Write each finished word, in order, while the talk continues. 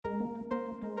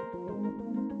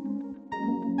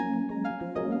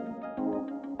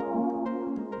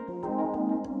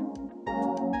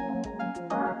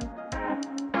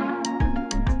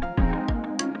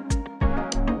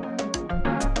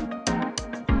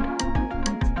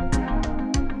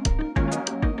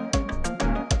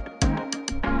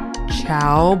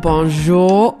Ciao,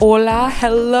 bonjour, hola,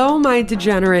 hello, my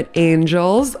degenerate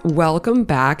angels. Welcome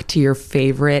back to your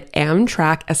favorite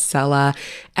Amtrak Acela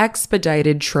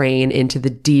expedited train into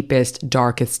the deepest,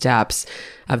 darkest depths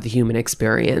of the human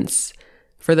experience.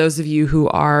 For those of you who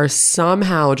are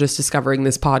somehow just discovering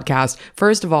this podcast,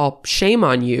 first of all, shame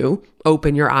on you.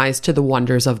 Open your eyes to the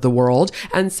wonders of the world.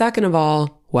 And second of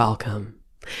all, welcome.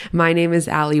 My name is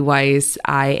Ali Weiss.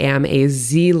 I am a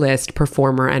Z-list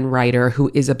performer and writer who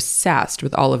is obsessed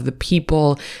with all of the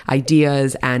people,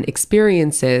 ideas, and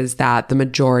experiences that the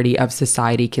majority of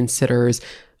society considers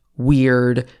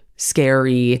weird,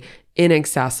 scary,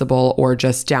 inaccessible, or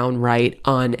just downright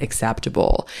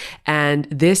unacceptable. And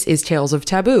this is Tales of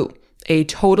Taboo, a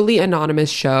totally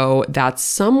anonymous show that's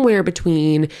somewhere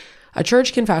between a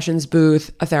church confessions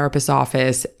booth, a therapist's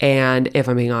office, and, if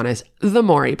I'm being honest, the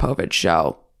Maury Povich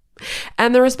Show.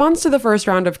 And the response to the first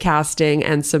round of casting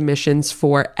and submissions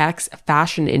for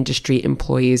ex-fashion industry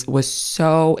employees was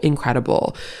so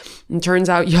incredible. It turns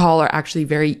out y'all are actually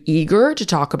very eager to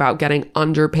talk about getting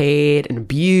underpaid and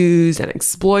abused and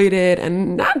exploited,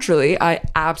 and naturally, I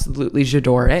absolutely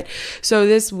adore it. So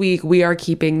this week, we are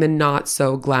keeping the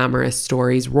not-so-glamorous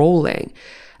stories rolling.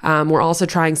 We're also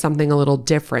trying something a little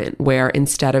different, where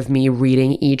instead of me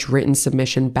reading each written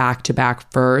submission back to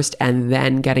back first and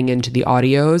then getting into the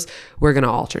audios, we're going to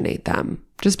alternate them,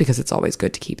 just because it's always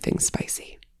good to keep things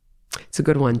spicy. It's a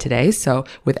good one today, so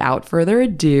without further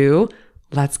ado,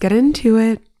 let's get into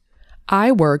it.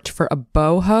 I worked for a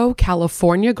boho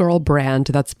California girl brand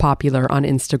that's popular on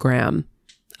Instagram.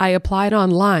 I applied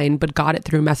online, but got it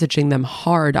through messaging them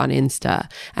hard on Insta,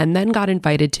 and then got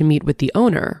invited to meet with the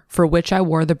owner, for which I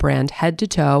wore the brand head to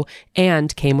toe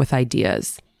and came with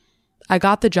ideas. I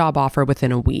got the job offer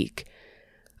within a week.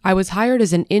 I was hired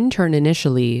as an intern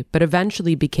initially, but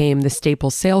eventually became the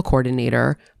Staples sale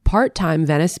coordinator, part-time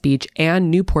Venice Beach and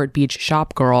Newport Beach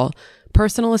shop girl,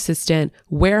 personal assistant,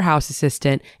 warehouse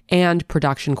assistant, and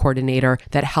production coordinator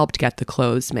that helped get the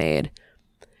clothes made.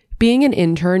 Being an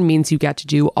intern means you get to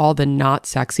do all the not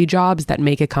sexy jobs that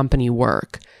make a company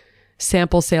work.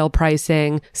 Sample sale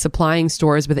pricing, supplying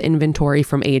stores with inventory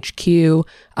from HQ,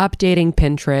 updating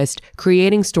Pinterest,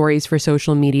 creating stories for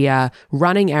social media,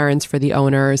 running errands for the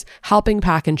owners, helping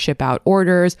pack and ship out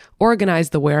orders,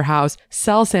 organize the warehouse,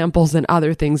 sell samples and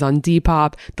other things on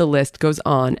Depop. The list goes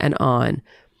on and on.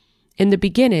 In the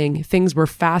beginning, things were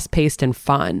fast-paced and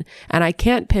fun, and I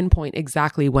can't pinpoint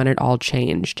exactly when it all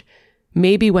changed.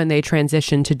 Maybe when they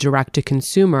transitioned to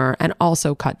direct-to-consumer and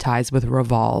also cut ties with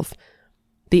Revolve.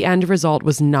 The end result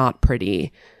was not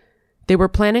pretty. They were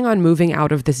planning on moving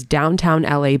out of this downtown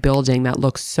LA building that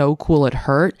looks so cool it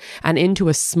hurt and into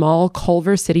a small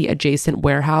Culver City adjacent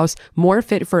warehouse more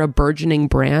fit for a burgeoning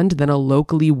brand than a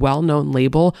locally well-known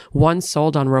label once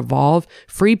sold on Revolve,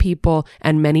 Free People,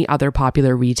 and many other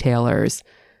popular retailers.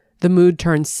 The mood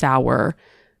turned sour.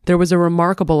 There was a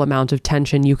remarkable amount of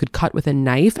tension you could cut with a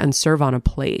knife and serve on a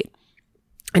plate.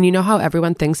 And you know how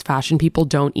everyone thinks fashion people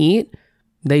don't eat?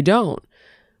 They don't.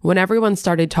 When everyone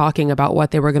started talking about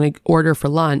what they were going to order for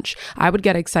lunch, I would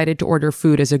get excited to order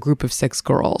food as a group of 6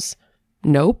 girls.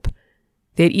 Nope.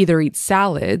 They'd either eat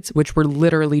salads, which were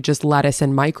literally just lettuce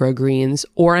and microgreens,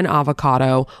 or an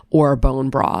avocado, or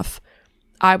bone broth.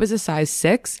 I was a size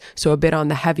 6, so a bit on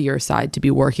the heavier side to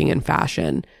be working in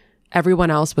fashion.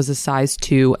 Everyone else was a size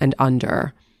 2 and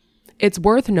under. It's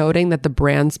worth noting that the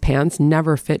brand's pants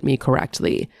never fit me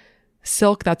correctly.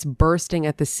 Silk that's bursting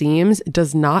at the seams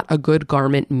does not a good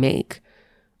garment make.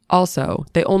 Also,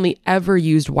 they only ever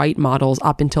used white models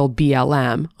up until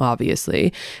BLM,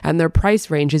 obviously, and their price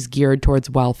range is geared towards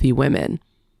wealthy women.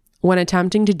 When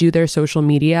attempting to do their social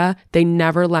media, they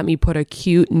never let me put a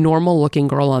cute, normal-looking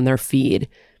girl on their feed.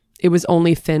 It was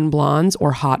only thin blondes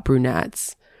or hot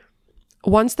brunettes.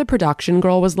 Once the production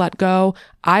girl was let go,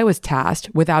 I was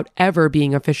tasked, without ever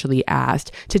being officially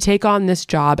asked, to take on this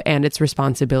job and its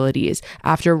responsibilities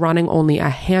after running only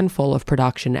a handful of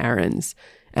production errands.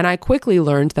 And I quickly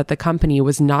learned that the company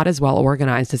was not as well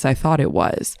organized as I thought it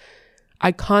was.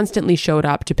 I constantly showed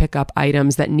up to pick up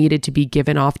items that needed to be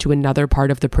given off to another part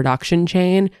of the production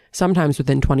chain, sometimes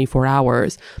within 24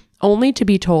 hours, only to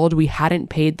be told we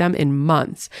hadn't paid them in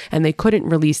months and they couldn't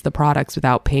release the products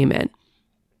without payment.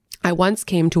 I once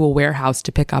came to a warehouse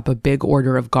to pick up a big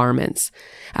order of garments.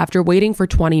 After waiting for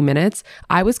 20 minutes,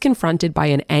 I was confronted by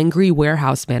an angry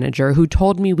warehouse manager who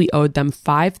told me we owed them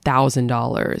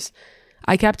 $5,000.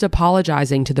 I kept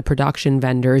apologizing to the production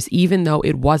vendors even though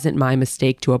it wasn't my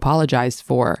mistake to apologize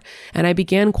for, and I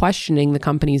began questioning the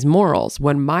company's morals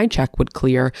when my check would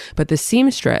clear, but the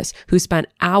seamstress, who spent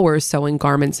hours sewing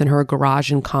garments in her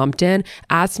garage in Compton,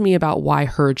 asked me about why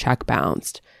her check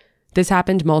bounced. This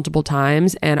happened multiple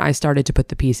times, and I started to put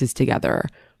the pieces together.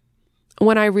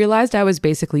 When I realized I was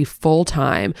basically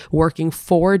full-time, working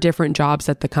 4 different jobs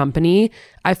at the company,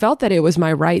 I felt that it was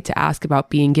my right to ask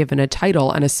about being given a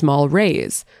title and a small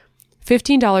raise.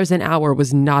 $15 an hour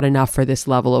was not enough for this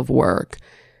level of work.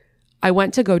 I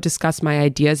went to go discuss my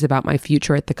ideas about my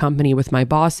future at the company with my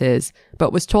bosses,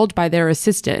 but was told by their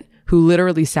assistant, who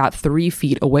literally sat 3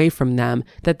 feet away from them,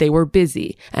 that they were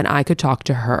busy and I could talk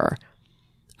to her.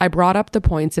 I brought up the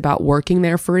points about working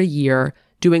there for a year,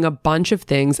 doing a bunch of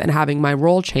things, and having my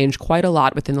role change quite a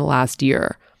lot within the last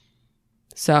year.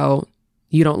 "So,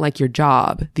 you don't like your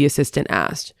job?" the assistant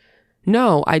asked.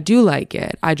 "No, I do like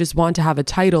it. I just want to have a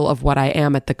title of what I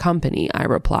am at the company," I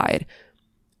replied.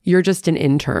 "You're just an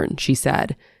intern," she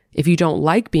said. "If you don't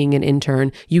like being an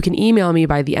intern, you can email me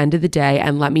by the end of the day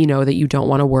and let me know that you don't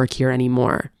want to work here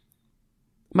anymore."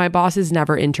 My bosses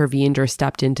never intervened or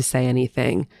stepped in to say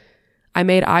anything. I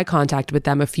made eye contact with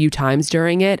them a few times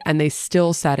during it, and they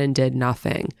still said and did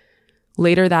nothing.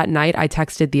 Later that night, I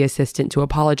texted the assistant to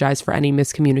apologize for any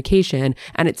miscommunication,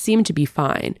 and it seemed to be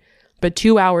fine. But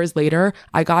 2 hours later,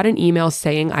 I got an email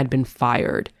saying I'd been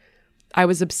fired. I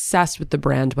was obsessed with the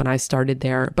brand when I started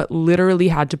there, but literally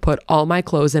had to put all my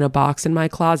clothes in a box in my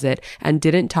closet and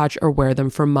didn't touch or wear them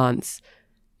for months.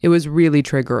 It was really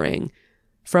triggering.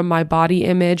 From my body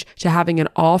image to having an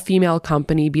all-female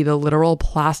company be the literal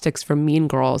plastics from Mean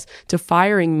Girls to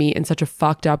firing me in such a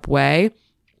fucked up way,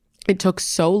 it took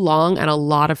so long and a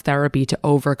lot of therapy to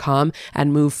overcome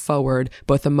and move forward,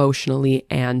 both emotionally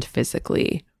and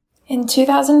physically. In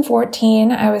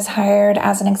 2014, I was hired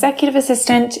as an executive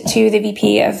assistant to the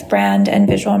VP of Brand and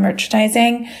Visual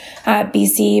Merchandising at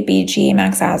BCBG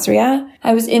Max Azria.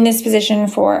 I was in this position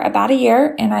for about a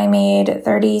year, and I made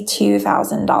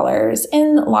 $32,000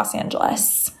 in Los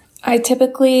Angeles. I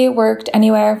typically worked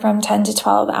anywhere from 10 to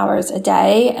 12 hours a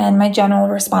day, and my general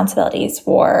responsibilities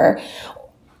were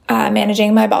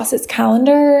managing my boss's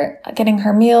calendar, getting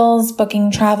her meals,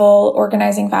 booking travel,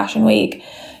 organizing Fashion Week,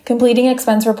 completing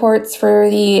expense reports for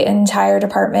the entire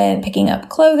department, picking up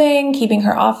clothing, keeping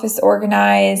her office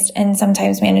organized, and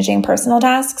sometimes managing personal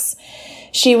tasks.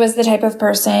 She was the type of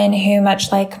person who,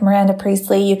 much like Miranda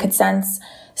Priestley, you could sense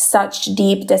such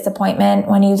deep disappointment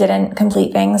when you didn't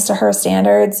complete things to her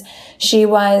standards. She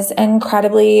was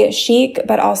incredibly chic,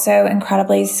 but also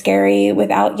incredibly scary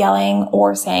without yelling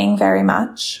or saying very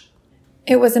much.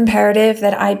 It was imperative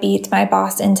that I beat my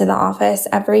boss into the office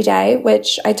every day,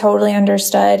 which I totally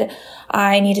understood.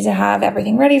 I needed to have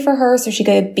everything ready for her so she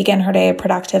could begin her day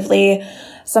productively.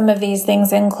 Some of these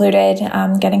things included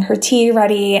getting her tea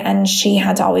ready, and she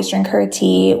had to always drink her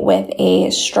tea with a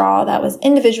straw that was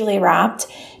individually wrapped.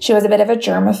 She was a bit of a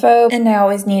germaphobe, and I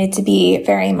always needed to be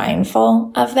very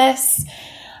mindful of this.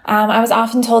 I was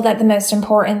often told that the most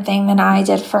important thing that I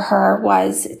did for her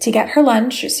was to get her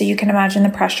lunch, so you can imagine the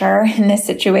pressure in this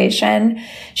situation.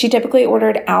 She typically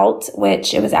ordered out,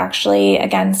 which it was actually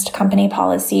against company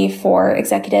policy for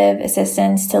executive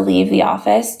assistants to leave the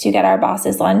office to get our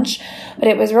boss's lunch, but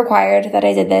it was required that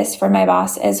I did this for my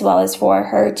boss as well as for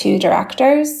her 2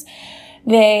 directors.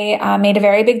 They made a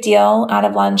very big deal out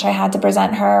of lunch. I had to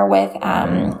present her with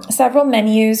several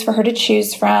menus for her to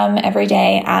choose from every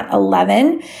day at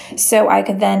 11, so I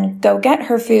could then go get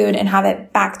her food and have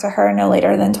it back to her no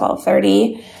later than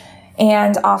 12:30.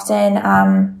 And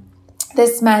often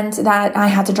this meant that I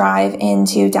had to drive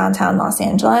into downtown Los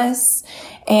Angeles,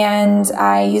 and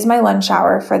I used my lunch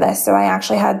hour for this, so I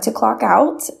actually had to clock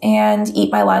out and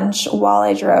eat my lunch while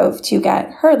I drove to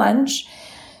get her lunch.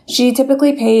 She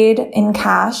typically paid in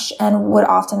cash and would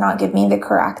often not give me the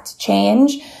correct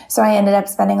change, so I ended up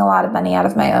spending a lot of money out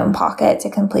of my own pocket to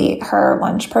complete her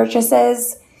lunch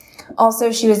purchases.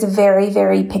 Also, she was very,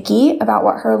 very picky about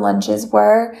what her lunches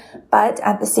were, but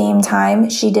at the same time,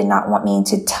 she did not want me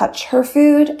to touch her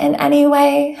food in any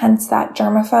way, hence that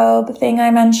germaphobe thing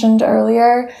I mentioned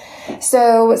earlier.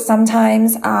 So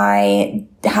sometimes I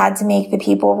had to make the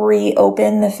people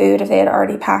reopen the food if they had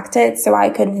already packed it so I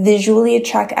could visually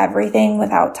check everything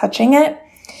without touching it.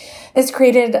 This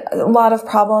created a lot of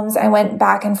problems. I went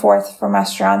back and forth from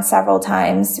restaurants several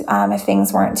times if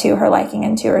things weren't to her liking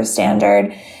and to her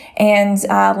standard. And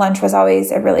lunch was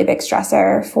always a really big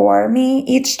stressor for me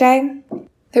each day.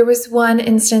 There was one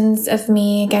instance of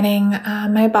me getting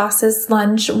my boss's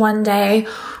lunch one day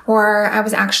where I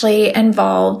was actually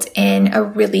involved in a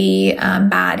really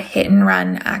bad hit and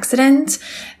run accident.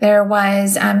 There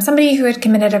was somebody who had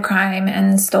committed a crime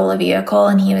and stole a vehicle,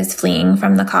 and he was fleeing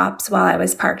from the cops while I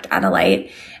was parked at a light,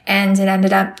 and it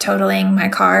ended up totaling my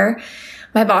car.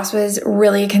 My boss was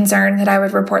really concerned that I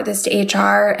would report this to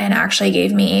HR and actually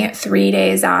gave me 3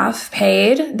 days off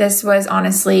paid. This was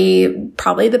honestly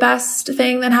probably the best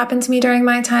thing that happened to me during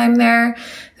my time there.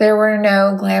 There were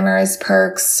no glamorous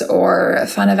perks or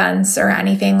fun events or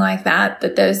anything like that,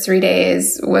 but those 3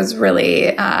 days was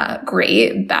really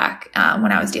great back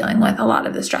when I was dealing with a lot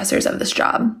of the stressors of this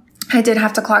job. I did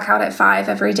have to clock out at 5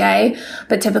 every day,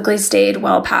 but typically stayed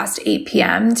well past 8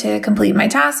 p.m. to complete my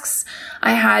tasks.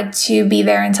 I had to be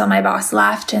there until my boss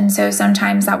left, and so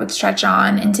sometimes that would stretch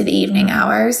on into the evening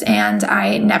hours, and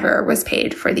I never was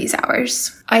paid for these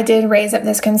hours. I did raise up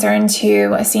this concern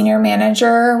to a senior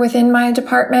manager within my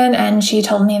department, and she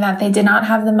told me that they did not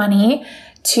have the money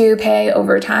to pay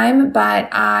overtime, but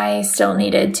I still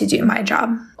needed to do my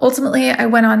job. Ultimately, I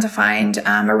went on to find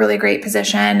a really great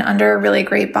position under a really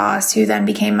great boss who then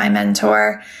became my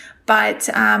mentor. But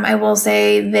I will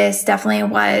say this definitely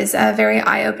was a very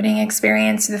eye-opening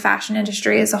experience to the fashion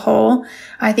industry as a whole.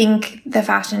 I think the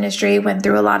fashion industry went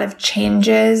through a lot of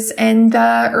changes in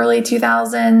the early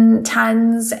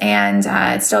 2010s, and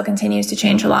it still continues to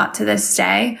change a lot to this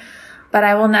day. But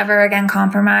I will never again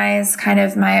compromise kind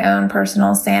of my own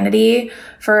personal sanity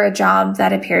for a job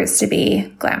that appears to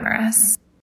be glamorous.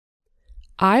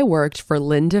 I worked for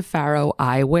Linda Farrow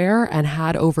Eyewear and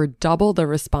had over double the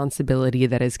responsibility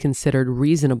that is considered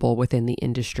reasonable within the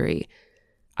industry.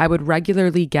 I would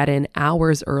regularly get in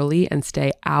hours early and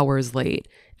stay hours late,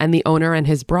 and the owner and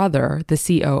his brother, the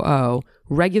COO,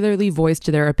 regularly voiced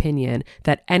their opinion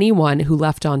that anyone who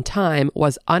left on time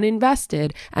was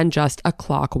uninvested and just a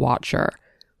clock watcher.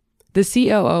 The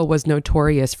COO was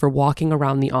notorious for walking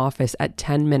around the office at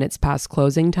 10 minutes past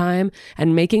closing time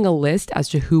and making a list as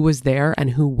to who was there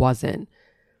and who wasn't.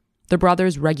 The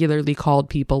brothers regularly called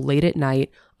people late at night,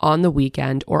 on the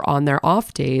weekend, or on their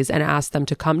off days and asked them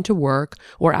to come to work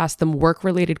or ask them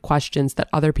work-related questions that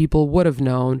other people would have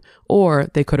known or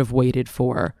they could have waited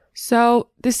for. So,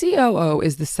 the COO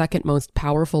is the second most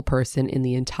powerful person in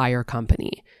the entire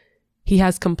company. He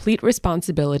has complete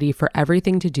responsibility for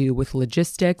everything to do with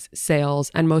logistics,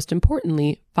 sales, and most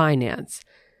importantly, finance.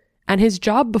 And his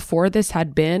job before this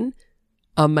had been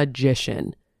a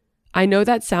magician. I know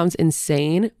that sounds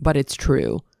insane, but it's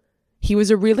true. He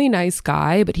was a really nice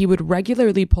guy, but he would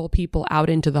regularly pull people out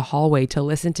into the hallway to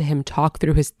listen to him talk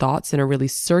through his thoughts in a really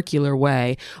circular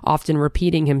way, often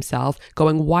repeating himself,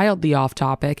 going wildly off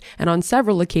topic, and on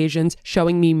several occasions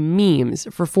showing me memes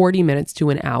for 40 minutes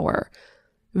to an hour.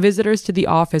 Visitors to the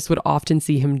office would often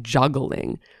see him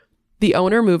juggling. The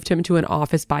owner moved him to an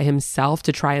office by himself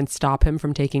to try and stop him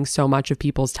from taking so much of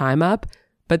people's time up,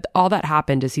 but all that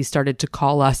happened is he started to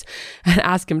call us and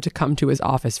ask him to come to his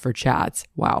office for chats.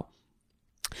 Wow.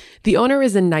 The owner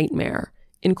is a nightmare,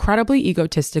 incredibly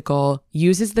egotistical,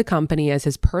 uses the company as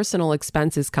his personal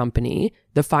expenses company.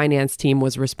 The finance team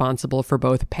was responsible for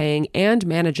both paying and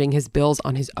managing his bills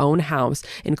on his own house,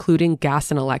 including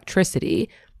gas and electricity.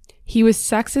 He was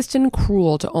sexist and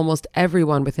cruel to almost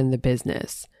everyone within the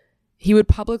business. He would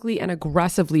publicly and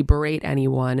aggressively berate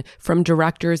anyone, from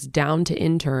directors down to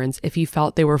interns, if he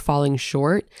felt they were falling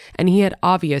short, and he had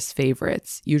obvious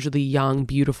favorites, usually young,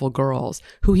 beautiful girls,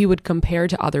 who he would compare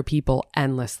to other people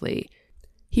endlessly.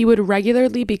 He would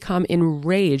regularly become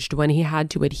enraged when he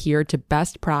had to adhere to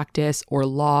best practice or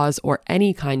laws or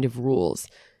any kind of rules.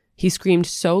 He screamed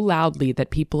so loudly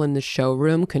that people in the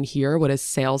showroom could hear when a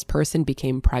salesperson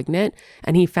became pregnant,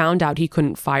 and he found out he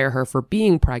couldn't fire her for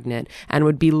being pregnant and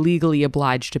would be legally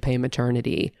obliged to pay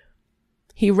maternity.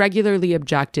 He regularly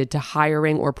objected to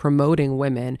hiring or promoting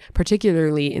women,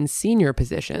 particularly in senior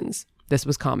positions. This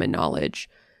was common knowledge.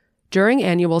 During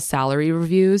annual salary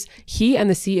reviews, he and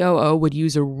the COO would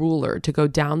use a ruler to go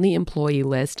down the employee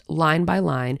list line by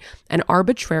line and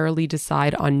arbitrarily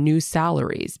decide on new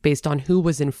salaries based on who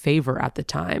was in favor at the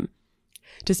time.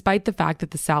 Despite the fact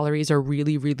that the salaries are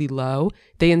really, really low,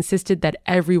 they insisted that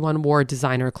everyone wore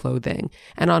designer clothing.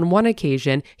 And on one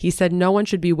occasion, he said no one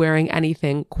should be wearing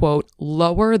anything, quote,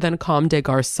 lower than Comme des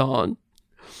Garçons.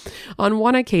 On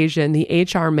one occasion, the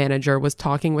HR manager was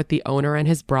talking with the owner and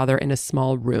his brother in a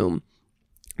small room.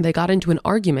 They got into an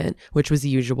argument, which was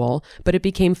usual, but it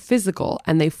became physical,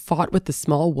 and they fought with the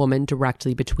small woman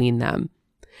directly between them.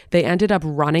 They ended up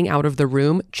running out of the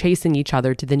room, chasing each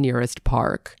other to the nearest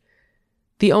park.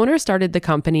 The owner started the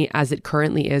company as it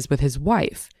currently is with his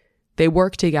wife. They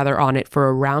worked together on it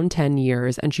for around 10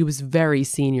 years, and she was very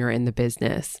senior in the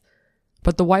business.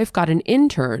 But the wife got an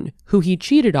intern who he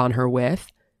cheated on her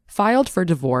with, filed for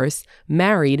divorce,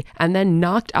 married, and then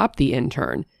knocked up the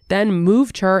intern, then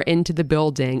moved her into the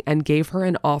building and gave her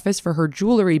an office for her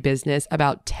jewelry business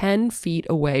about 10 feet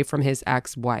away from his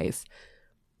ex-wife.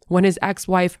 When his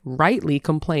ex-wife rightly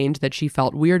complained that she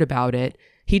felt weird about it,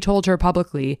 he told her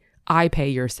publicly, "I pay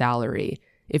your salary.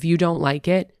 If you don't like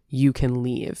it, you can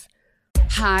leave."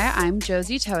 Hi, I'm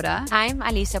Josie Toda. I'm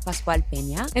Alicia Pascual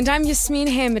Peña. And I'm Yasmin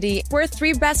Hamady. We're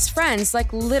three best friends,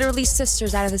 like literally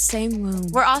sisters out of the same womb.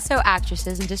 We're also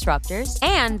actresses and disruptors,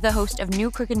 and the host of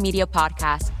new Crooked Media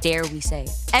podcast, Dare We Say.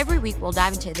 Every week, we'll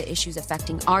dive into the issues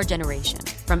affecting our generation,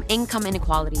 from income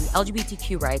inequality,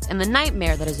 LGBTQ rights, and the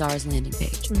nightmare that is Zara's landing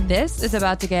page. This is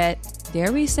about to get,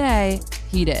 dare we say,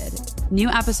 heated. New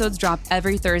episodes drop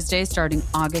every Thursday starting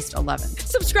August 11th.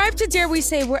 Subscribe to Dare We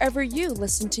Say wherever you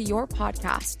listen to your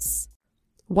podcasts.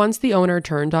 Once the owner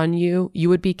turned on you, you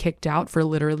would be kicked out for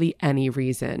literally any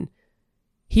reason.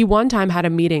 He one time had a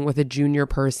meeting with a junior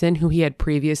person who he had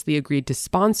previously agreed to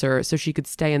sponsor so she could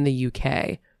stay in the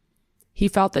UK. He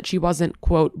felt that she wasn't,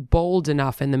 quote, bold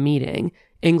enough in the meeting.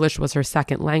 English was her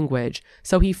second language,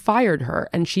 so he fired her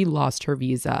and she lost her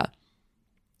visa.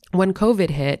 When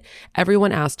COVID hit,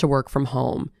 everyone asked to work from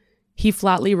home. He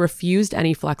flatly refused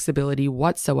any flexibility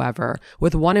whatsoever,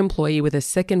 with one employee with a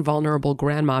sick and vulnerable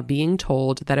grandma being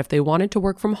told that if they wanted to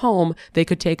work from home, they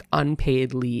could take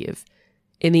unpaid leave.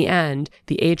 In the end,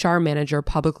 the HR manager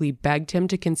publicly begged him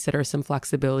to consider some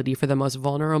flexibility for the most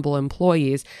vulnerable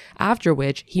employees, after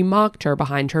which he mocked her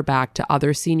behind her back to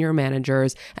other senior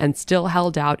managers and still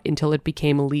held out until it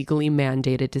became legally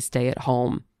mandated to stay at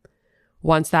home.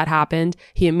 Once that happened,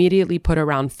 he immediately put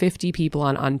around 50 people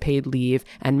on unpaid leave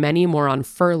and many more on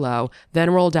furlough, then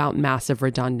rolled out massive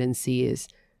redundancies.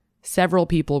 Several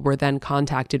people were then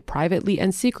contacted privately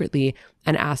and secretly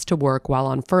and asked to work while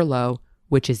on furlough,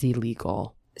 which is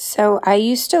illegal. So I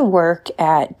used to work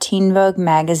at Teen Vogue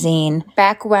magazine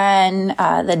back when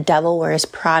The Devil Wears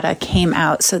Prada came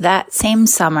out. So that same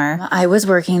summer, I was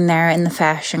working there in the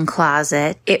fashion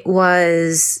closet. It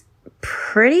was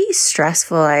pretty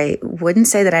stressful. I wouldn't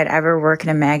say that I'd ever work in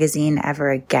a magazine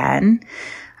ever again.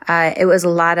 It was a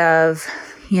lot of,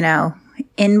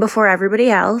 in before everybody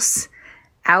else,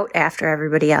 out after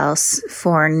everybody else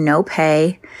for no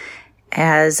pay,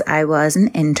 as I was an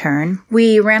intern.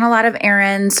 We ran a lot of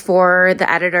errands for the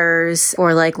editors,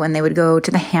 or like when they would go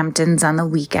to the Hamptons on the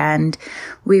weekend,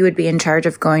 we would be in charge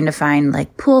of going to find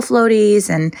like pool floaties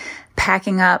and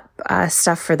packing up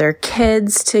stuff for their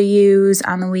kids to use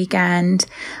on the weekend.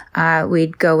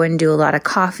 We'd go and do a lot of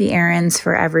coffee errands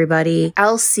for everybody.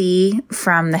 Elsie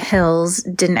from the Hills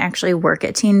didn't actually work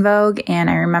at Teen Vogue, and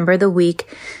I remember the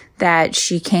week that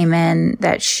she came in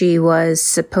that she was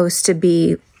supposed to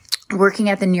be working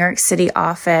at the New York City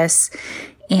office,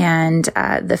 and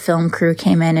the film crew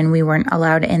came in and we weren't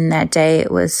allowed in that day.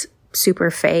 It was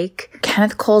super fake.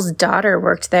 Kenneth Cole's daughter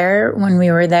worked there when we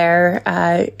were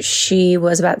there. She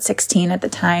was about 16 at the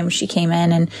time. She came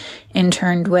in and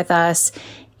interned with us,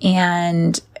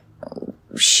 and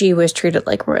she was treated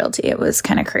like royalty. It was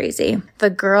kind of crazy. The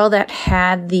girl that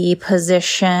had the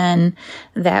position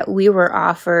that we were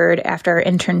offered after our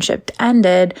internship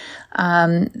ended,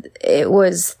 it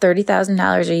was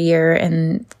 $30,000 a year.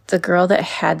 And the girl that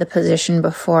had the position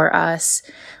before us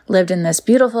lived in this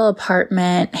beautiful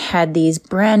apartment, had these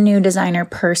brand new designer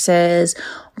purses,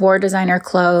 wore designer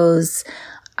clothes,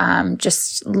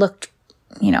 just looked,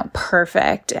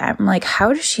 perfect. I'm like,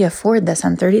 how does she afford this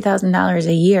on $30,000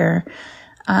 a year?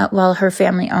 Well, her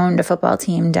family owned a football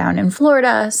team down in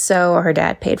Florida, so her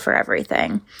dad paid for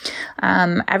everything.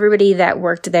 Everybody that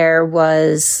worked there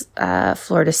was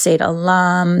Florida State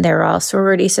alum. They were all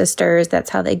sorority sisters. That's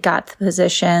how they got the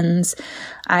positions.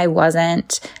 I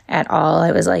wasn't at all.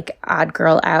 I was like odd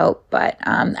girl out, but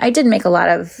I did make a lot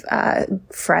of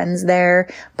friends there,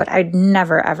 but I'd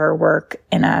never, ever work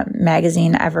in a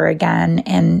magazine ever again.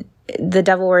 And The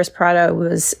Devil Wears Prada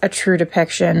was a true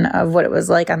depiction of what it was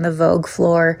like on the Vogue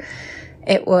floor.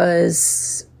 It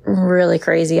was really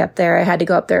crazy up there. I had to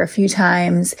go up there a few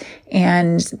times,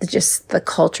 and just the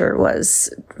culture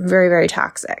was very, very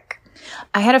toxic.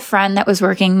 I had a friend that was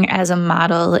working as a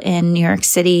model in New York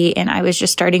City, and I was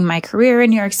just starting my career in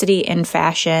New York City in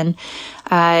fashion.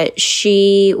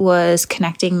 She was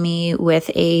connecting me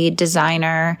with a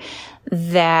designer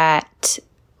that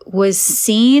was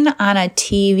seen on a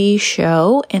TV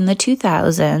show in the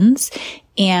 2000s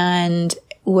and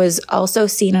was also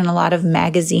seen in a lot of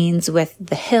magazines with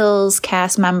the Hills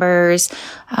cast members,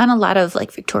 on a lot of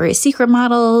like Victoria's Secret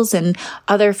models and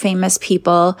other famous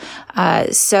people.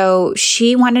 So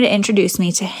she wanted to introduce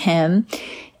me to him,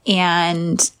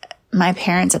 and my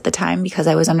parents at the time, because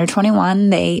I was under 21,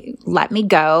 they let me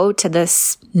go to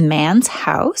this man's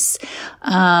house.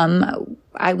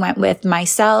 I went with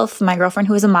myself, my girlfriend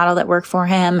who was a model that worked for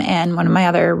him, and one of my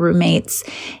other roommates.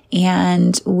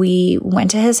 And we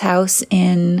went to his house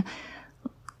in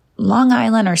Long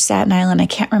Island or Staten Island. I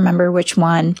can't remember which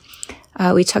one.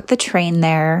 We took the train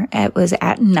there. It was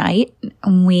at night.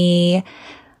 We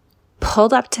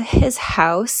pulled up to his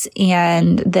house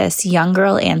and this young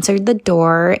girl answered the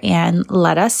door and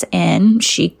let us in.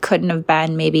 She couldn't have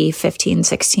been maybe 15,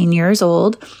 16 years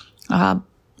old.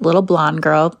 Little blonde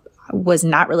girl. Was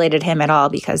not related to him at all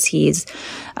because he's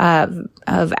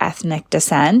of ethnic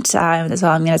descent. That's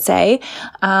all I'm going to say.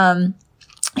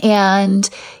 And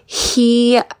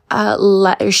she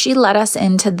let us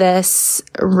into this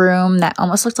room that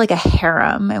almost looked like a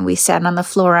harem. And we sat on the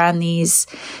floor on these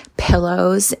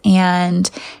pillows,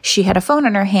 and she had a phone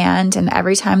in her hand. And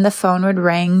every time the phone would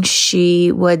ring,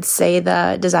 she would say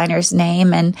the designer's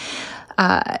name. And,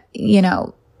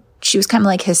 she was kind of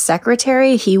like his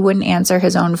secretary. He wouldn't answer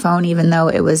his own phone, even though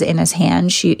it was in his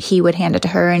hand. He would hand it to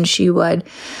her, and she would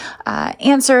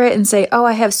answer it and say, "Oh,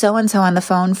 I have so-and-so on the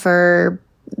phone for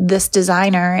this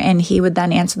designer." And he would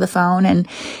then answer the phone. And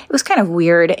it was kind of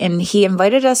weird. And he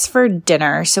invited us for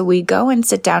dinner. So we go and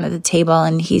sit down at the table,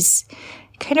 and he's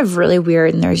kind of really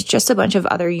weird. And there's just a bunch of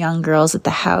other young girls at the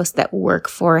house that work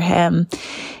for him.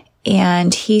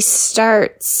 And he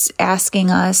starts asking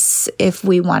us if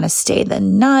we want to stay the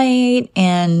night.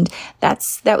 And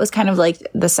that was kind of like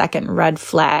the second red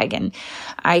flag. And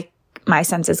my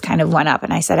senses kind of went up,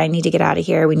 and I said, "I need to get out of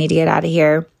here. We need to get out of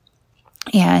here."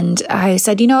 And I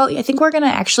said, I think we're going to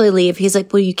actually leave. He's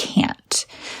like, "Well, you can't.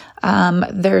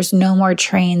 There's no more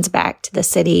trains back to the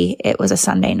city." It was a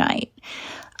Sunday night.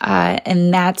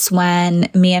 And that's when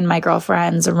me and my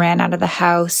girlfriends ran out of the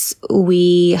house.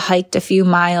 We hiked a few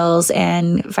miles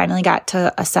and finally got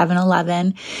to a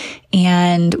 7-Eleven.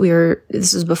 And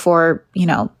this was before,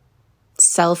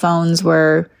 cell phones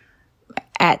were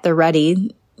at the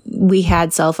ready. We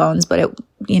had cell phones, but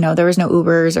there was no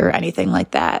Ubers or anything like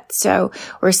that. So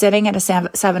we're sitting at a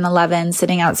 7-Eleven,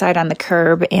 sitting outside on the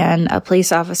curb, and a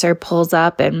police officer pulls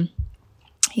up, and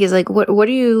he's like, what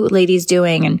are you ladies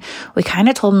doing? And we kind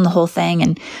of told him the whole thing.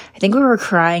 And I think we were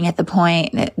crying at the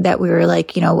point that we were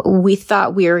like, we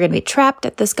thought we were going to be trapped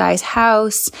at this guy's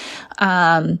house.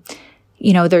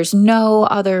 There's no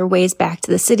other ways back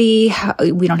to the city.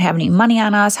 We don't have any money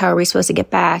on us. How are we supposed to get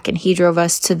back? And he drove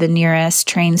us to the nearest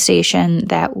train station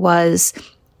that was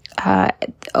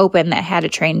open, that had a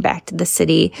train back to the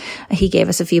city. He gave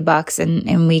us a few bucks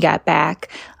and we got back.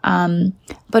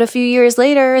 But a few years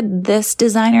later, this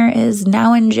designer is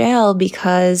now in jail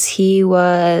because he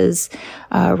was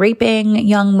raping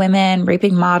young women,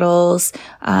 raping models,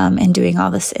 and doing all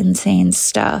this insane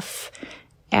stuff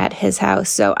at his house.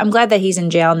 So I'm glad that he's in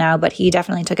jail now, but he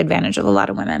definitely took advantage of a lot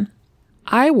of women.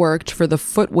 I worked for the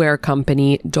footwear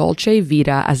company Dolce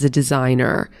Vita as a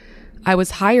designer. I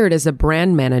was hired as a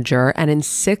brand manager, and in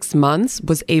 6 months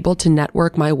was able to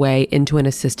network my way into an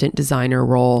assistant designer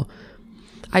role.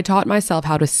 I taught myself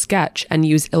how to sketch and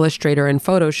use Illustrator and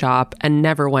Photoshop and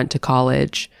never went to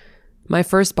college. My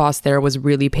first boss there was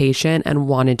really patient and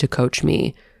wanted to coach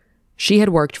me. She had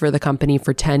worked for the company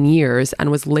for 10 years and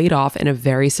was laid off in a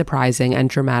very surprising and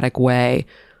dramatic way.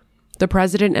 The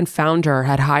president and founder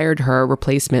had hired her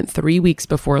replacement 3 weeks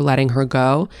before letting her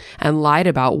go and lied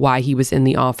about why he was in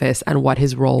the office and what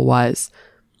his role was.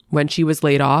 When she was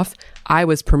laid off, I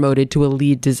was promoted to a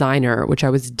lead designer, which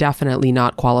I was definitely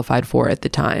not qualified for at the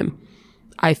time.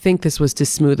 I think this was to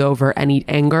smooth over any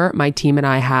anger my team and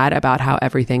I had about how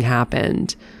everything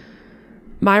happened.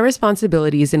 My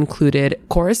responsibilities included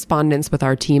correspondence with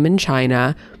our team in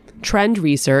China, trend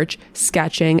research,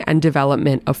 sketching, and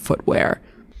development of footwear.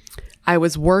 I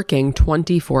was working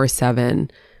 24/7.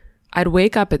 I'd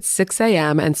wake up at 6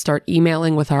 a.m. and start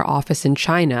emailing with our office in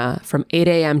China. From 8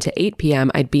 a.m. to 8 p.m.,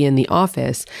 I'd be in the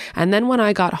office. And then when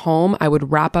I got home, I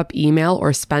would wrap up email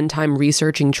or spend time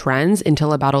researching trends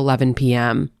until about 11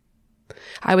 p.m.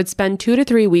 I would spend 2 to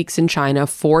 3 weeks in China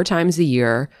 4 times a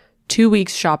year, 2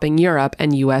 weeks shopping Europe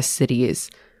and US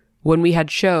cities. When we had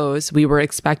shows, we were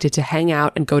expected to hang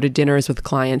out and go to dinners with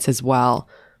clients as well.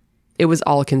 It was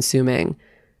all-consuming.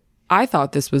 I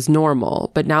thought this was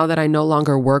normal, but now that I no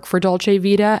longer work for Dolce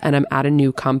Vita and I'm at a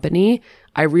new company,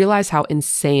 I realize how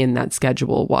insane that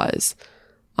schedule was.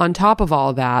 On top of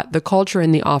all that, the culture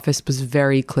in the office was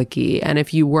very cliquey, and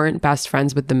if you weren't best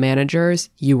friends with the managers,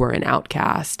 you were an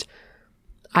outcast.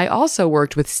 I also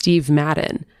worked with Steve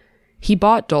Madden. He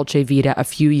bought Dolce Vita a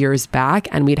few years back,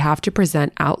 and we'd have to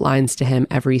present outlines to him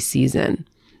every season.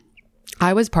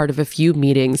 I was part of a few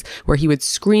meetings where he would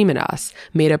scream at us,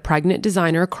 made a pregnant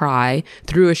designer cry,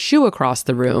 threw a shoe across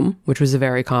the room, which was a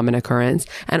very common occurrence,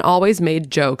 and always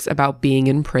made jokes about being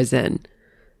in prison.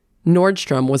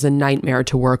 Nordstrom was a nightmare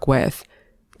to work with.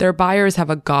 Their buyers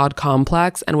have a god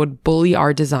complex and would bully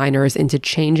our designers into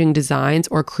changing designs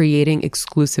or creating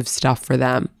exclusive stuff for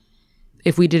them.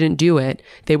 If we didn't do it,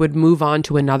 they would move on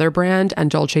to another brand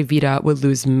and Dolce Vita would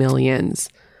lose millions.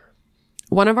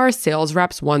 One of our sales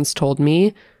reps once told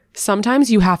me,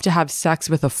 sometimes you have to have sex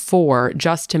with a 4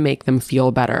 just to make them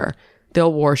feel better.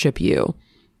 They'll worship you.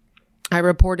 I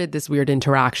reported this weird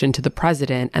interaction to the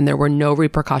president and there were no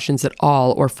repercussions at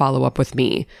all or follow-up with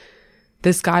me.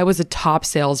 This guy was a top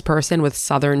salesperson with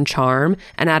Southern charm,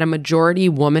 and at a majority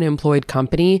woman-employed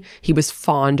company, he was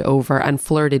fawned over and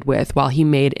flirted with while he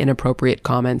made inappropriate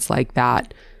comments like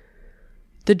that.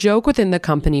 The joke within the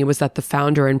company was that the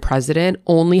founder and president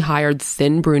only hired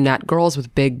thin brunette girls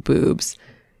with big boobs.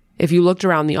 If you looked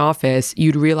around the office,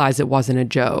 you'd realize it wasn't a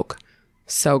joke.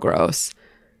 So gross.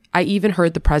 I even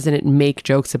heard the president make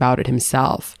jokes about it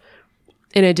himself.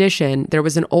 In addition, there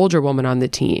was an older woman on the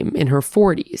team in her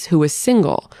 40s who was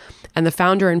single, and the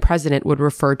founder and president would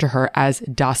refer to her as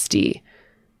Dusty.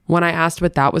 When I asked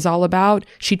what that was all about,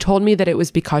 she told me that it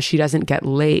was because she doesn't get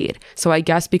laid. So I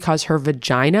guess because her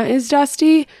vagina is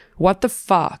dusty? What the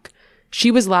fuck? She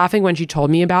was laughing when she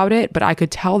told me about it, but I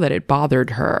could tell that it bothered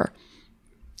her.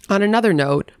 On another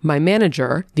note, my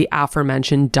manager, the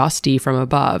aforementioned Dusty from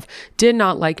above, did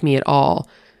not like me at all.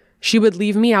 She would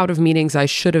leave me out of meetings I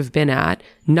should have been at,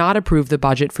 not approve the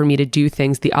budget for me to do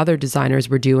things the other designers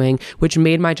were doing, which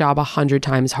made my job 100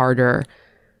 times harder.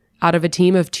 Out of a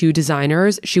team of 2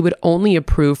 designers, she would only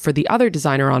approve for the other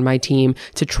designer on my team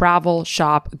to travel,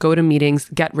 shop, go to meetings,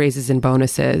 get raises and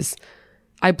bonuses.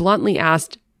 I bluntly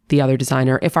asked the other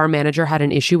designer if our manager had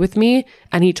an issue with me,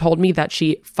 and he told me that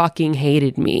she fucking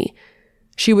hated me.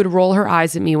 She would roll her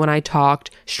eyes at me when I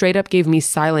talked, straight up gave me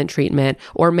silent treatment,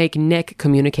 or make Nick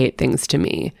communicate things to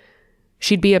me.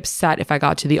 She'd be upset if I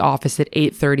got to the office at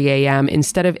 8:30 a.m.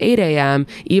 instead of 8 a.m.,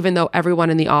 even though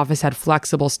everyone in the office had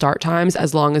flexible start times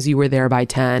as long as you were there by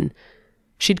 10.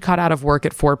 She'd cut out of work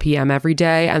at 4 p.m. every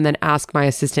day and then ask my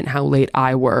assistant how late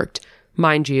I worked.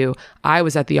 Mind you, I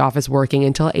was at the office working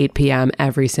until 8 p.m.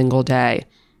 every single day.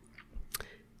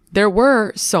 There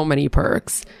were so many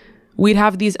perks. We'd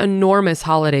have these enormous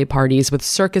holiday parties with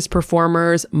circus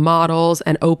performers, models,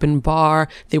 and open bar.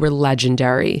 They were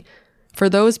legendary. For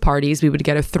those parties, we would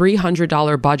get a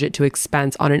 $300 budget to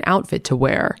expense on an outfit to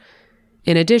wear.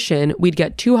 In addition, we'd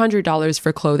get $200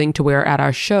 for clothing to wear at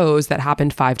our shows that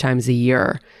happened 5 times a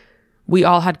year. We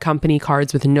all had company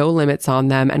cards with no limits on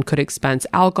them and could expense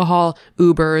alcohol,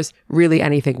 Ubers, really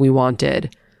anything we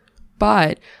wanted.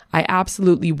 But I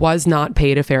absolutely was not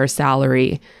paid a fair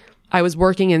salary. I was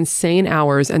working insane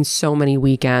hours and so many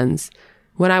weekends.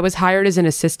 When I was hired as an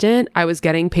assistant, I was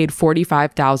getting paid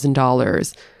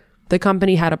 $45,000. The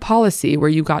company had a policy where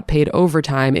you got paid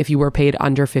overtime if you were paid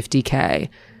under $50K.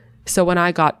 So when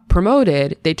I got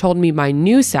promoted, they told me my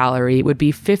new salary would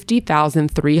be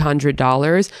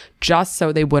 $50,300 just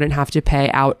so they wouldn't have to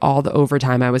pay out all the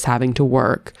overtime I was having to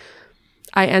work.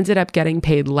 I ended up getting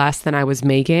paid less than I was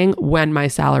making when my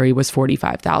salary was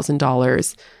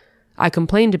 $45,000. I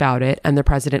complained about it, and the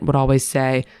president would always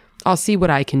say, "I'll see what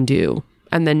I can do,"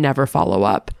 and then never follow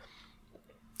up.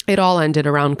 It all ended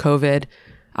around COVID.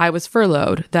 I was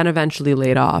furloughed, then eventually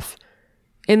laid off.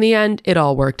 In the end, it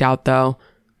all worked out though.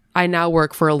 I now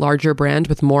work for a larger brand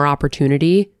with more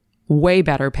opportunity, way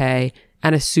better pay,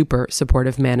 and a super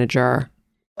supportive manager.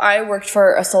 I worked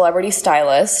for a celebrity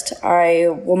stylist. I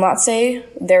will not say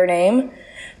their name,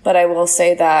 but I will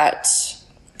say that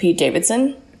Pete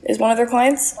Davidson is one of their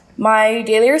clients. My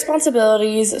daily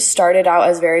responsibilities started out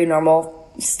as very normal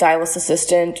stylist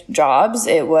assistant jobs.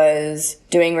 It was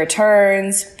doing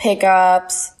returns,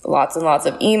 pickups, lots and lots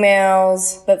of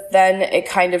emails, but then it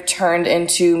kind of turned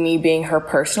into me being her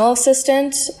personal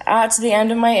assistant at the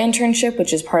end of my internship,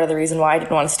 which is part of the reason why I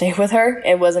didn't want to stay with her.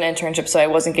 It was an internship, so I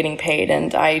wasn't getting paid,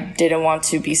 and I didn't want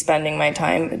to be spending my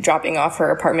time dropping off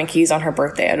her apartment keys on her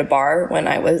birthday at a bar when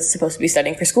I was supposed to be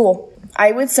studying for school.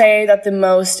 I would say that the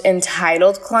most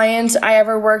entitled client I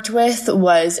ever worked with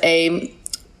was a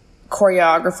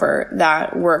choreographer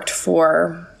that worked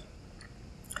for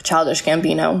Childish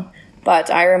Gambino. But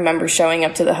I remember showing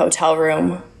up to the hotel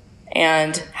room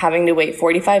and having to wait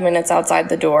 45 minutes outside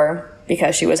the door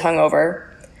because she was hungover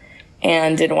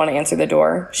and didn't want to answer the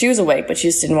door. She was awake, but she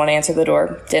just didn't want to answer the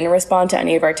door. Didn't respond to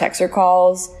any of our texts or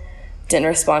calls, didn't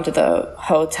respond to the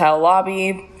hotel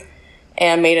lobby,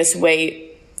 and made us wait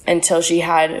until she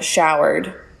had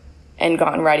showered and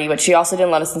gotten ready. But she also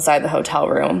didn't let us inside the hotel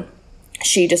room.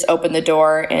 She just opened the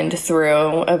door and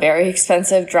threw a very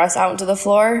expensive dress out into the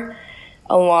floor,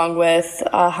 along with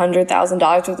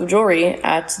 $100,000 worth of jewelry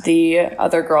at the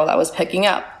other girl that was picking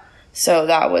up. So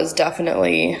that was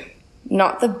definitely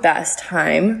not the best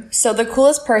time. So the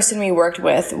coolest person we worked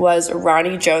with was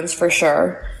Ronnie Jones for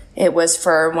sure. It was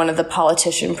for one of the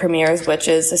Politician premieres, which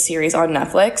is a series on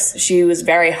Netflix. She was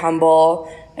very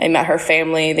humble. I met her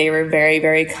family. They were very,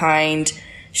 very kind.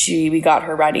 We got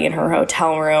her ready in her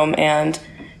hotel room, and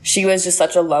she was just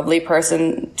such a lovely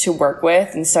person to work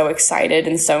with and so excited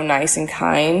and so nice and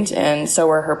kind. And so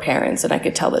were her parents, and I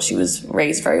could tell that she was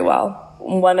raised very well.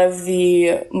 One of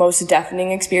the most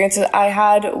deafening experiences I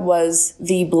had was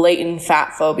the blatant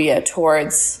fat phobia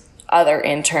towards other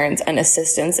interns and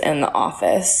assistants in the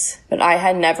office. But I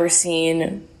had never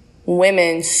seen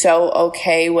women so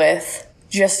okay with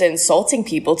just insulting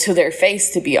people to their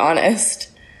face, to be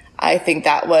honest. I think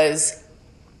that was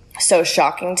so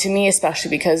shocking to me,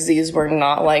 especially because these were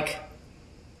not like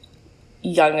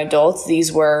young adults.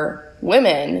 These were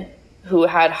women who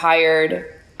had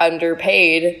hired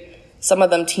underpaid, some of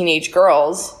them teenage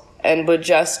girls, and would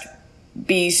just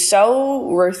be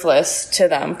so ruthless to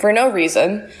them for no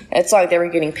reason. It's not like they were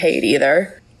getting paid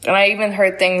either. And I even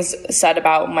heard things said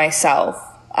about myself.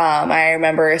 I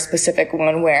remember a specific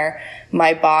one where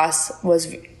my boss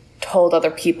told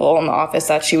other people in the office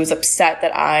that she was upset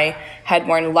that I had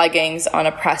worn leggings on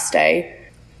a press day.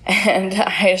 And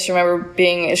I just remember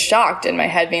being shocked in my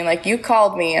head, being like, you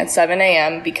called me at 7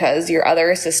 a.m. because your other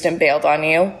assistant bailed on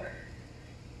you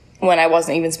when I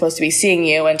wasn't even supposed to be seeing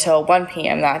you until 1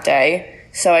 p.m. that day.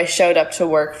 So I showed up to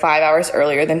work 5 hours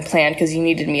earlier than planned because you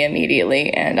needed me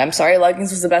immediately. And I'm sorry, leggings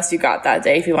was the best you got that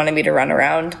day if you wanted me to run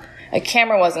around. A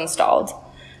camera was installed.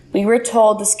 We were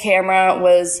told this camera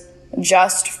was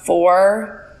just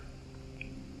for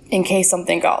in case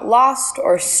something got lost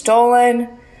or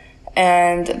stolen.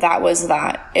 And that was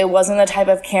that. It wasn't the type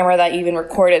of camera that even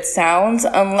recorded sounds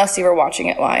unless you were watching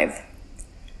it live.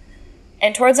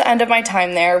 And towards the end of my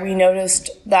time there, we noticed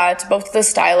that both the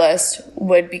stylists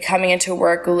would be coming into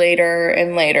work later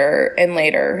and later and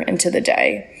later into the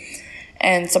day.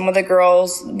 And some of the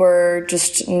girls were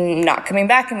just not coming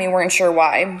back, and we weren't sure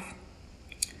why.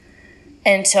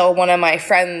 Until one of my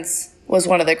friends was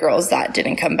one of the girls that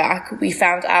didn't come back. We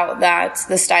found out that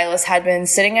the stylist had been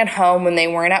sitting at home when they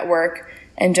weren't at work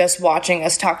and just watching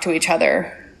us talk to each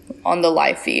other on the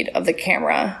live feed of the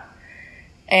camera.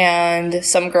 And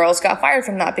some girls got fired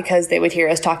from that because they would hear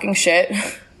us talking shit.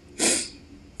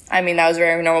 I mean, that was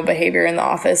very normal behavior in the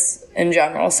office in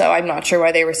general, so I'm not sure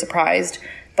why they were surprised.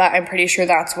 But I'm pretty sure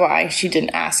that's why she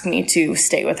didn't ask me to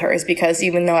stay with her, is because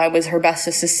even though I was her best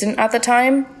assistant at the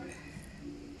time,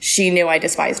 she knew I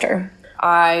despised her.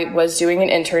 I was doing an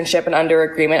internship, and under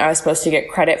agreement, I was supposed to get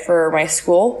credit for my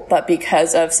school, but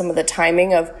because of some of the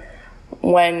timing of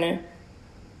when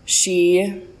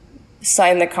she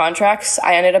signed the contracts,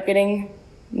 I ended up getting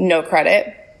no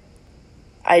credit.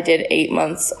 I did 8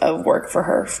 months of work for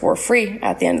her for free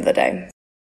at the end of the day.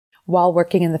 While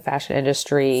working in the fashion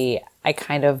industry, I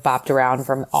kind of bopped around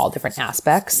from all different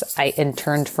aspects. I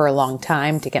interned for a long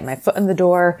time to get my foot in the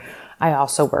door. I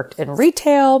also worked in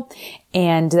retail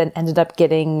and then ended up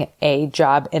getting a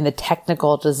job in the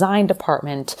technical design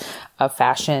department of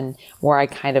fashion, where I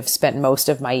kind of spent most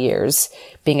of my years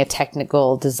being a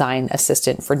technical design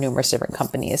assistant for numerous different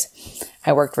companies.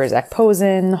 I worked for Zac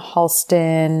Posen,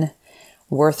 Halston,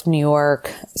 Worth New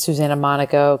York, Susanna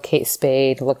Monaco, Kate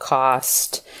Spade,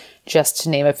 Lacoste, just to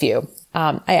name a few.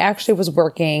 I actually was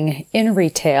working in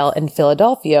retail in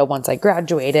Philadelphia once I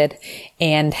graduated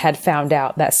and had found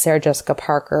out that Sarah Jessica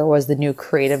Parker was the new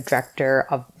creative director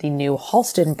of the new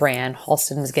Halston brand.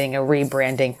 Halston was getting a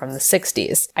rebranding from the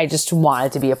 60s. I just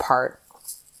wanted to be a part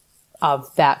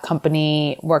of that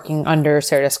company working under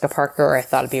Sarah Jessica Parker. I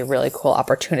thought it'd be a really cool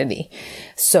opportunity.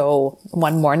 So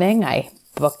one morning I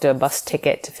booked a bus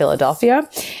ticket to Philadelphia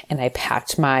and I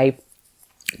packed my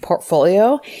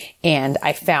portfolio and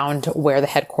I found where the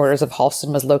headquarters of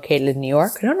Halston was located in New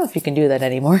York. I don't know if you can do that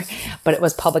anymore, but it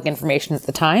was public information at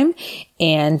the time.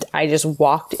 And I just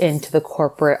walked into the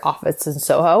corporate office in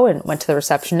Soho and went to the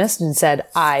receptionist and said,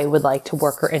 I would like to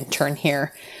work or intern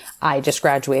here. I just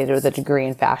graduated with a degree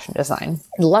in fashion design.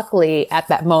 Luckily, at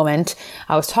that moment,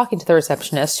 I was talking to the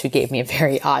receptionist, who gave me a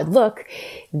very odd look.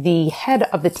 The head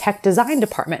of the tech design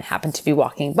department happened to be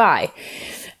walking by.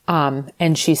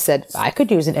 And she said, I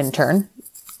could use an intern.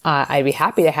 I'd be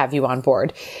happy to have you on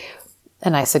board.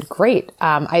 And I said, great.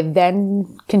 I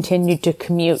then continued to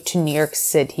commute to New York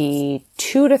City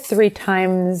 2 to 3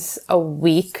 times a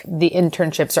week. The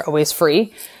internships are always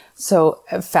free. So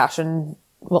fashion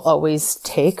will always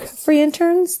take free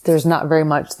interns. There's not very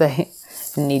much they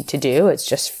need to do. It's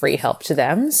just free help to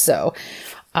them. So,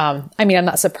 I'm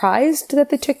not surprised that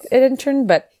they took an intern,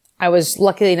 but I was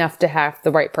lucky enough to have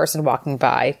the right person walking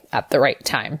by at the right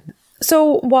time.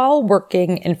 So while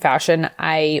working in fashion,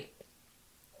 I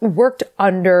worked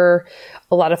under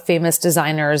a lot of famous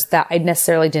designers that I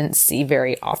necessarily didn't see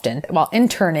very often. While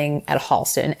interning at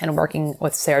Halston and working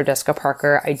with Sarah Jessica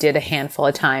Parker, I did a handful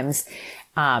of times.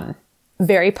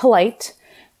 Very polite.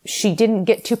 She didn't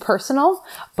get too personal,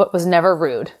 but was never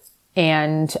rude,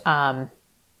 and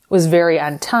was very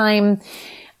on time,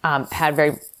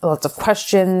 had lots of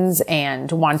questions,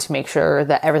 and wanted to make sure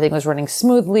that everything was running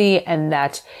smoothly and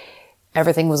that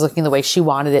everything was looking the way she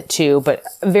wanted it to, but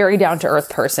very down-to-earth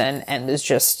person, and was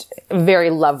just very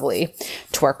lovely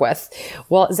to work with.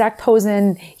 Well, Zac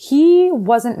Posen, he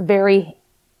wasn't very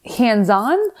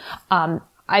hands-on.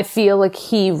 I feel like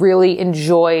he really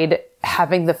enjoyed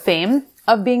having the fame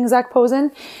of being Zac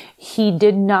Posen. He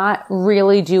did not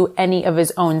really do any of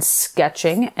his own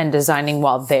sketching and designing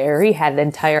while there. He had an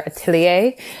entire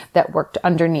atelier that worked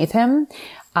underneath him.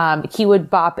 He would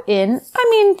bop in,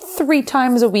 3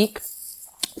 times a week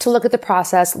to look at the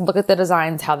process, look at the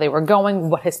designs, how they were going,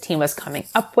 what his team was coming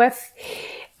up with.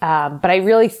 But I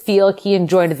really feel like he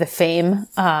enjoyed the fame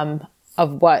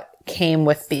of what came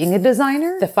with being a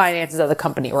designer. The finances of the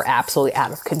company were absolutely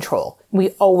out of control. We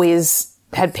always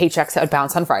had paychecks that would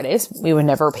bounce on Fridays. We were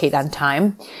never paid on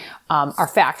time. Our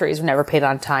factories were never paid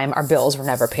on time. Our bills were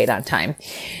never paid on time.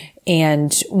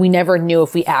 And we never knew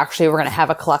if we actually were going to have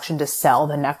a collection to sell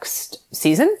the next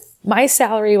season. My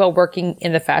salary while working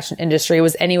in the fashion industry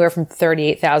was anywhere from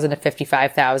 $38,000 to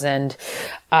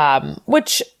 $55,000,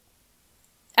 which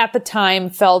at the time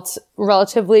felt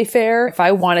relatively fair. If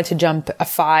I wanted to jump a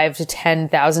 $5,000 to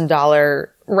 $10,000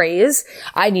 raise,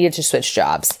 I needed to switch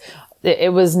jobs.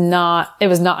 It was not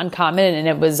uncommon, and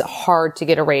it was hard to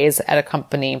get a raise at a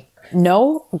company.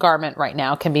 No garment right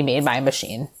now can be made by a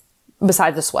machine.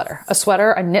 Besides a sweater.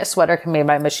 A knit sweater can be made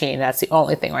by a machine. That's the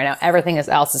only thing right now. Everything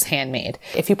else is handmade.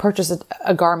 If you purchase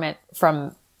a garment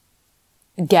from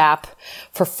Gap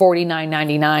for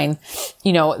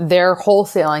 $49.99, they're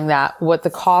wholesaling that. What the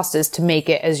cost is to make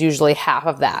it is usually half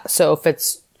of that. So if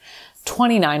it's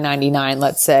 $29.99,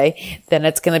 let's say, then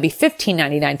it's going to be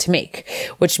 $15.99 to make,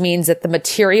 which means that the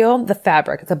material, the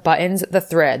fabric, the buttons, the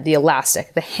thread, the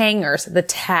elastic, the hangers, the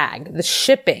tag, the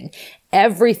shipping,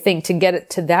 everything to get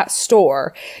it to that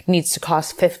store needs to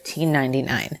cost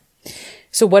 $15.99.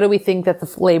 So what do we think that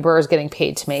the laborer is getting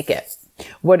paid to make it?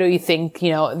 What do you think,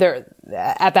 they're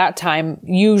at that time,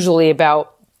 usually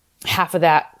about half of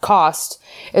that cost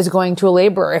is going to a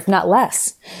laborer, if not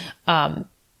less.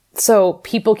 So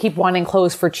people keep wanting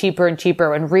clothes for cheaper and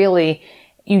cheaper, and really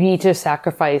you need to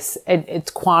sacrifice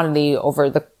its quantity over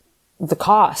the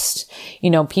cost.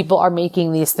 People are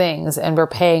making these things, and we're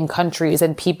paying countries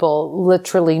and people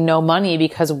literally no money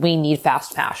because we need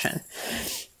fast fashion.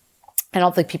 I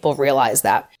don't think people realize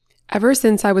that. Ever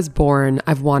since I was born,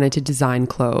 I've wanted to design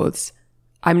clothes.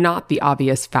 I'm not the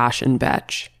obvious fashion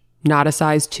bitch. Not a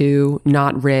size 2,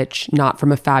 not rich, not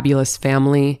from a fabulous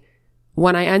family.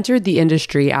 When I entered the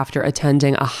industry after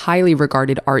attending a highly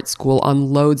regarded art school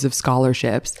on loads of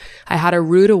scholarships, I had a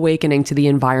rude awakening to the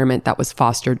environment that was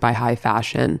fostered by high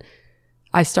fashion.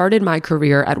 I started my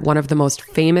career at one of the most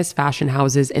famous fashion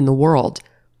houses in the world.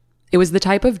 It was the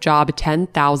type of job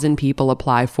 10,000 people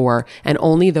apply for, and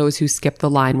only those who skip the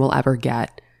line will ever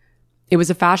get. It was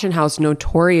a fashion house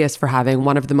notorious for having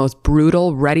one of the most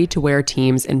brutal, ready-to-wear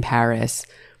teams in Paris.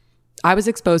 I was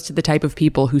exposed to the type of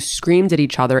people who screamed at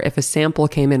each other if a sample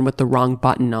came in with the wrong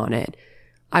button on it.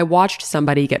 I watched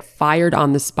somebody get fired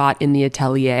on the spot in the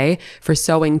atelier for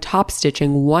sewing top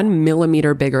stitching 1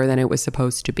 millimeter bigger than it was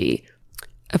supposed to be.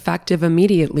 Effective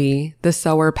immediately, the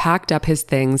sewer packed up his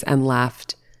things and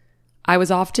left. I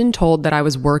was often told that I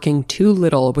was working too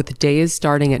little, with days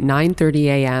starting at 9:30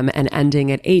 a.m. and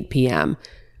ending at 8 p.m.,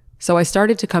 so I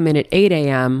started to come in at 8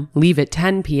 a.m., leave at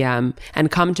 10 p.m.,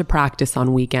 and come to practice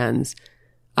on weekends.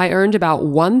 I earned about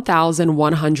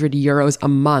 1,100 euros a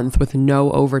month with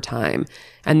no overtime,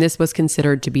 and this was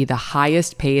considered to be the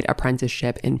highest paid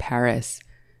apprenticeship in Paris.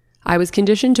 I was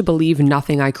conditioned to believe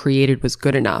nothing I created was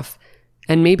good enough,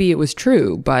 and maybe it was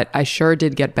true, but I sure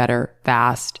did get better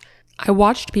fast. I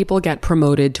watched people get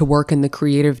promoted to work in the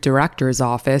creative director's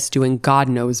office doing God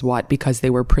knows what because they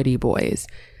were pretty boys.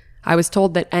 I was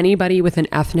told that anybody with an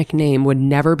ethnic name would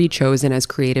never be chosen as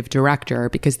creative director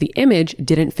because the image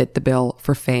didn't fit the bill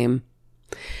for fame.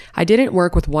 I didn't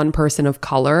work with one person of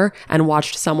color and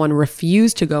watched someone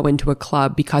refuse to go into a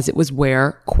club because it was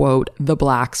where, quote, the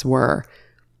blacks were.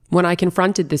 When I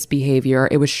confronted this behavior,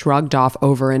 it was shrugged off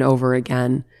over and over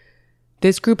again.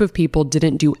 This group of people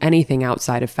didn't do anything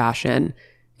outside of fashion.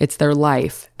 It's their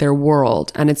life, their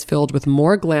world, and it's filled with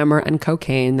more glamour and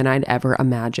cocaine than I'd ever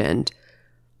imagined.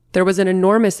 There was an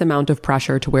enormous amount of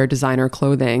pressure to wear designer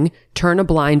clothing, turn a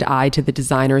blind eye to the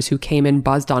designers who came in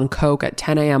buzzed on coke at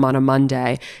 10 a.m. on a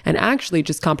Monday, and actually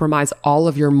just compromise all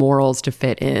of your morals to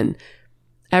fit in.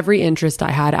 Every interest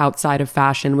I had outside of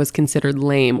fashion was considered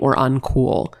lame or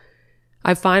uncool.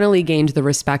 I finally gained the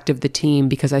respect of the team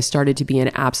because I started to be an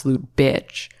absolute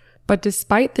bitch. But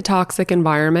despite the toxic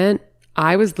environment,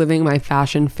 I was living my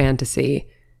fashion fantasy.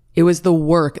 It was the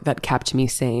work that kept me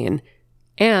sane.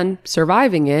 And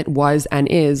surviving it was and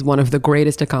is one of the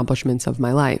greatest accomplishments of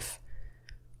my life.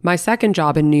 My second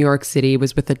job in New York City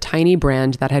was with a tiny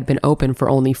brand that had been open for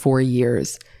only 4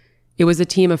 years. It was a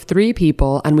team of 3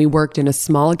 people, and we worked in a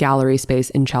small gallery space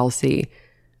in Chelsea.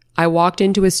 I walked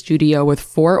into a studio with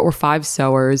 4 or 5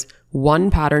 sewers,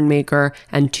 1 pattern maker,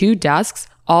 and 2 desks,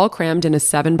 all crammed in a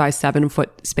 7 by 7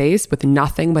 foot space with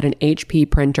nothing but an HP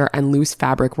printer and loose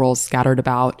fabric rolls scattered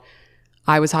about.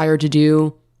 I was hired to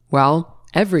do, well,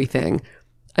 everything.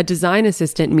 A design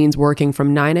assistant means working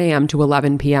from 9 a.m. to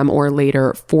 11 p.m. or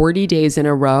later 40 days in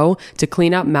a row to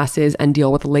clean up messes and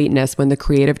deal with lateness when the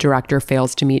creative director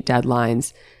fails to meet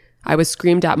deadlines. I was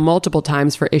screamed at multiple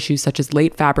times for issues such as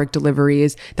late fabric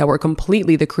deliveries that were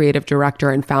completely the creative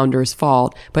director and founder's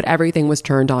fault, but everything was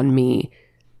turned on me.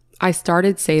 I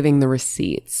started saving the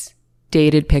receipts,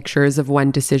 dated pictures of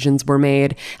when decisions were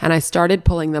made, and I started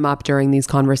pulling them up during these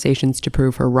conversations to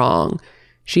prove her wrong.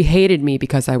 She hated me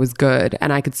because I was good,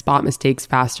 and I could spot mistakes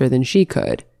faster than she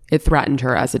could. It threatened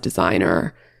her as a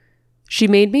designer. She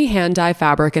made me hand dye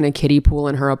fabric in a kiddie pool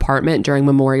in her apartment during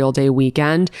Memorial Day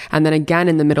weekend, and then again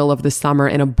in the middle of the summer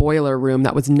in a boiler room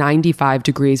that was 95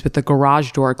 degrees with the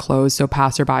garage door closed so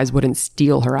passerbys wouldn't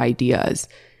steal her ideas.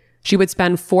 She would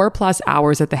spend 4+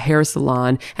 hours at the hair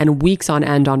salon and weeks on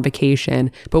end on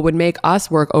vacation, but would make us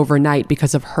work overnight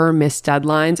because of her missed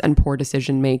deadlines and poor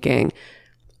decision making.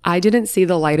 I didn't see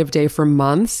the light of day for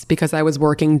months because I was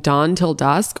working dawn till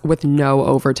dusk with no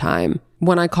overtime.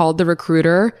 When I called the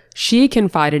recruiter, she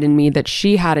confided in me that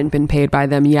she hadn't been paid by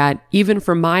them yet, even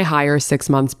for my hire 6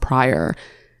 months prior.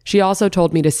 She also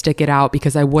told me to stick it out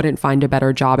because I wouldn't find a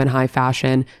better job in high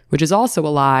fashion, which is also a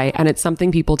lie, and it's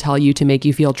something people tell you to make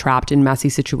you feel trapped in messy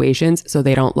situations so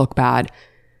they don't look bad.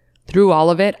 Through all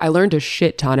of it, I learned a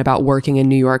shit ton about working in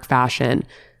New York fashion.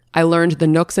 I learned the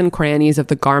nooks and crannies of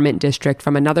the garment district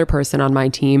from another person on my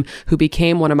team who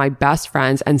became one of my best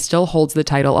friends and still holds the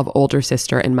title of older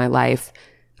sister in my life.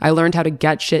 I learned how to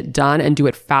get shit done and do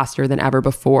it faster than ever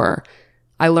before.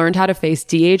 I learned how to face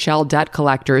DHL debt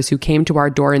collectors who came to our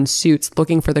door in suits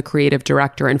looking for the creative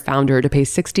director and founder to pay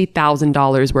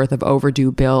 $60,000 worth of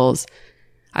overdue bills.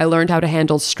 I learned how to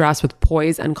handle stress with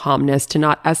poise and calmness to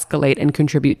not escalate and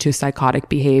contribute to psychotic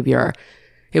behavior.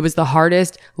 It was the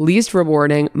hardest, least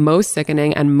rewarding, most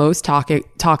sickening, and most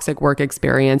toxic work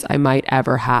experience I might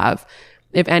ever have.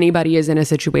 If anybody is in a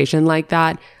situation like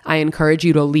that, I encourage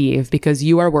you to leave because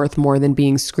you are worth more than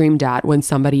being screamed at when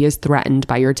somebody is threatened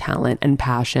by your talent and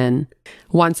passion.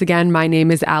 Once again, my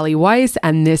name is Ali Weiss,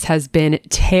 and this has been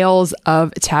Tales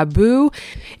of Taboo.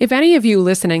 If any of you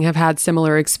listening have had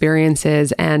similar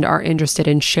experiences and are interested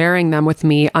in sharing them with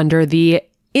me under the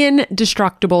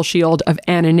indestructible shield of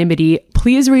anonymity,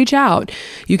 please reach out.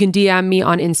 You can DM me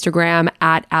on Instagram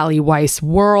at Ali Weiss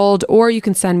World, or you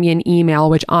can send me an email,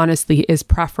 which honestly is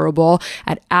preferable,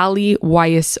 at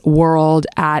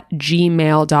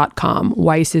aliweissworld@gmail.com.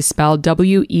 Weiss is spelled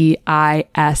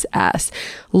W-E-I-S-S.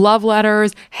 Love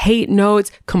letters, hate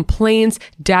notes, complaints,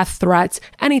 death threats,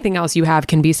 anything else you have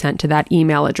can be sent to that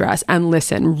email address. And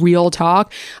listen, real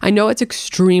talk, I know it's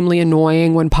extremely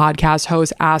annoying when podcast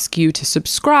hosts ask you to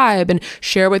subscribe and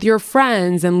share with your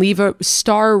friends and leave a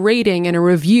star rating and a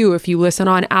review if you listen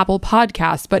on Apple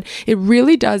Podcasts, but it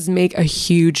really does make a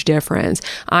huge difference.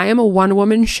 I am a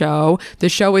one-woman show. The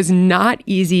show is not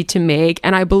easy to make,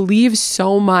 and I believe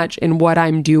so much in what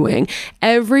I'm doing.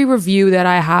 Every review that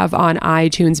I have on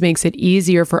iTunes makes it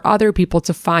easier for other people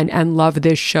to find and love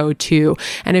this show too.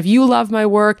 And if you love my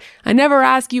work, I never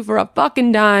ask you for a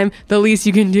fucking dime. The least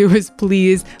you can do is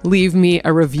please leave me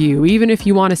a review. Even if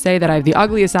you want to say that I have the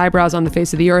ugliest eyebrows on the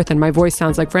face of the earth and my voice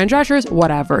sounds like Fran Drescher's,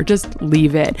 whatever, just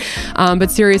leave it. But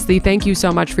seriously, thank you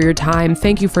so much for your time.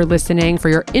 Thank you for listening, for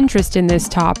your interest in this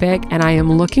topic, and I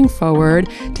am looking forward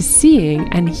to seeing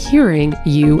and hearing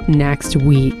you next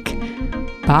week.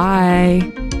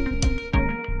 Bye.